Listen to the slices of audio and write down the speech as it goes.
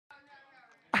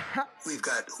We've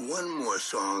got one more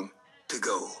song to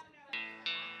go.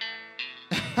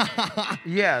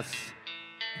 Yes.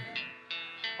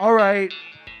 All right.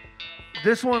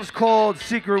 This one's called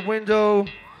Secret Window.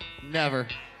 Never.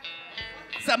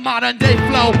 It's a modern day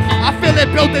flow. I feel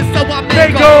it building, so I may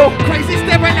go. Crazy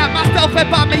staring at myself and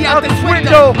by me out this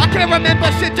window. I can't remember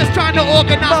shit, just trying to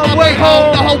organize my way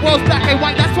home. The whole world's black and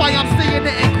white, that's why I'm seeing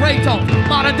it in gray tones.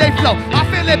 Modern day flow. I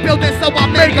feel it building, so I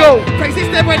may go. Crazy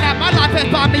staring at my life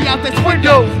and by me out this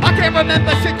window. I can't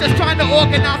remember shit, just trying to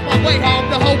organize my way home.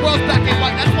 The whole world's black and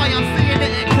white, that's why I'm seeing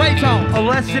it in gray tones. A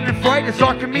lesson in fright is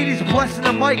Archimedes blessing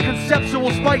the mic.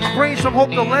 Conceptual spikes, brains from hope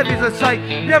the levees a sight.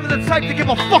 Never the type to give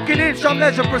a fucking inch, I'm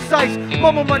measure precise.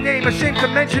 Mumble my name, ashamed to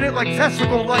mention it like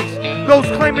testicle lice. Those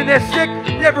claiming they're sick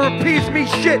never appease me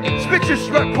shit. Spit your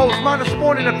strep post, mine are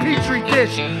spawned in a petri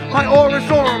dish. My aura's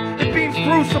aurum, it beams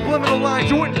through subliminal lines.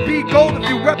 You wouldn't be gold if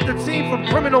you rep the team from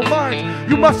Criminal Minds.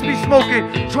 You must be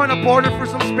smoking, trying to barter for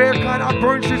some spare kind. I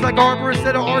burn trees like arborists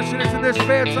that are arsonists in their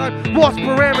spare time. Lost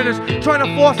parameters, trying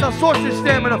to force our sources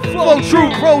stamina. Flow true,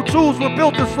 pro tools were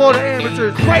built to slaughter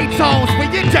amateurs. Gray tones, we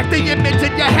inject the image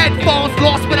in your headphones.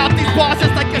 Lost without these bars,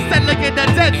 just like you're settling in the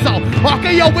dead zone.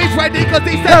 Arky always ready, cause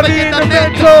he's heavy in the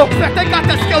mental. Expect they got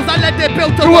the skills, I let it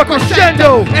build to a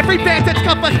crescendo. Every vantage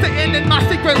cover sitting in my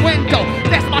secret window.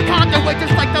 That's my conduit,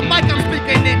 just like the mic I'm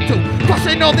speaking into.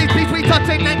 Crushing all these beats we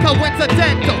touching ain't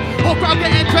coincidental. Whole crowd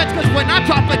getting drenched, cause when I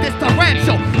drop it, it's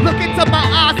torrential. Look into my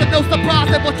eyes and no surprise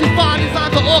that what you find is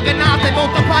on the organized. They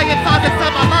multiply in size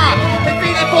inside my mind. They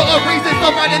feed it for a reason, so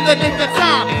right in the nick of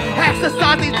time.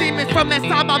 Exercise these demons from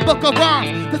inside my book of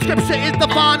rhymes. The scripture is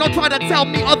divine, don't try to tell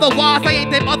me otherwise. I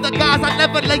ain't them other guys, I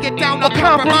never lay it down or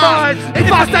compromise. If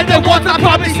I said it once, I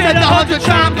probably said it 100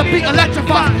 times. The beat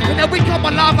electrified, and then we come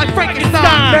alive like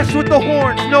Frankenstein. Mess with the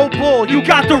horns, no bull, you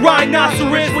got the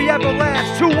rhinoceros. We ever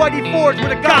last, two whitey Fords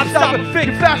with a gobstopper.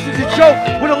 Your fashion's a joke,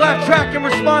 with a laugh track in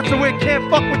response to it. Can't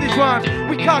fuck with these rhymes.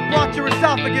 We cock block your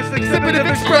esophagus, exhibitive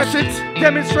expressions.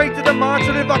 Demonstrate to the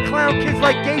demonstrative, I clown kids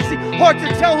like Gacy. Hard to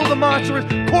tell who the monster is,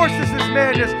 course this is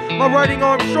madness. My writing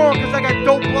arm's strong, cause I got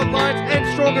dope bloodlines and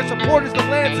stronger supporters than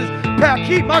lances. Pack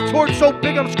heat, my torch so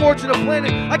big I'm scorching the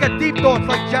planet. I got deep thoughts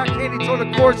like Jack Handy toward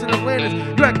the course in Atlantis.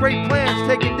 You had great plans,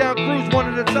 taking down crews one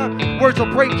at a time. Words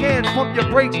will break hands, pump your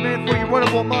brakes, man, for your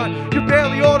runnable mind. You're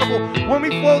barely audible. When we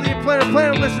flow the implanted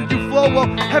planet, listen, you flow well.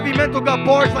 Heavy mental got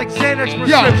bars like Xanax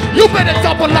prescription. Yo, you better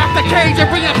double lock the cage and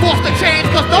reinforce the chains,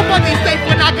 cause nobody's safe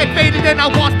when I get faded and I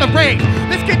want the rage.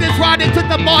 This kid is riding to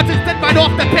the margins, then right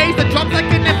off the page. The drums like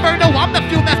an inferno, I'm the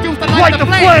fuel that's used to light the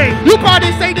flame. You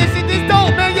probably say this shit is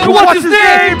dope, man. Yo, what's his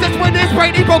name? Just when this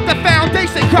brain, he broke the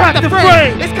foundation, cracked the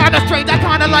frame. It's kinda strange, I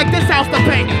kinda like this house to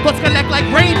paint. Let's collect like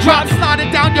raindrops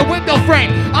sliding down your window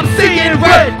frame. I'm seeing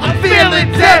red, I'm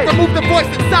feeling dead. Remove the voice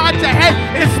inside your head,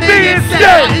 it's me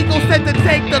instead. My ego said to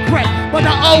take the credit, but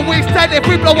I always said if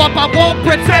we blow up, I won't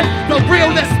pretend. The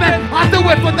realest man, I do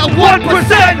it for the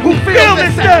 1% who feel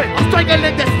this. I'm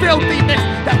strangling this filthy mix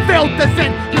that filled the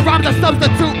sin. Your rhymes a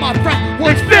substitute, my friend.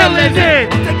 Which feeling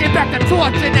it? I'm taking back the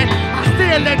torch and then I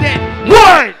steal it in.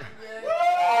 What?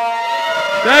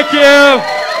 Thank you.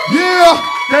 Yeah.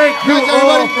 Thank you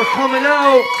all for coming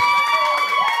out.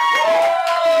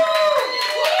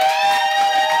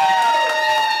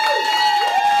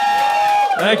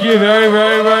 Thank you very,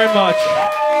 very, very much.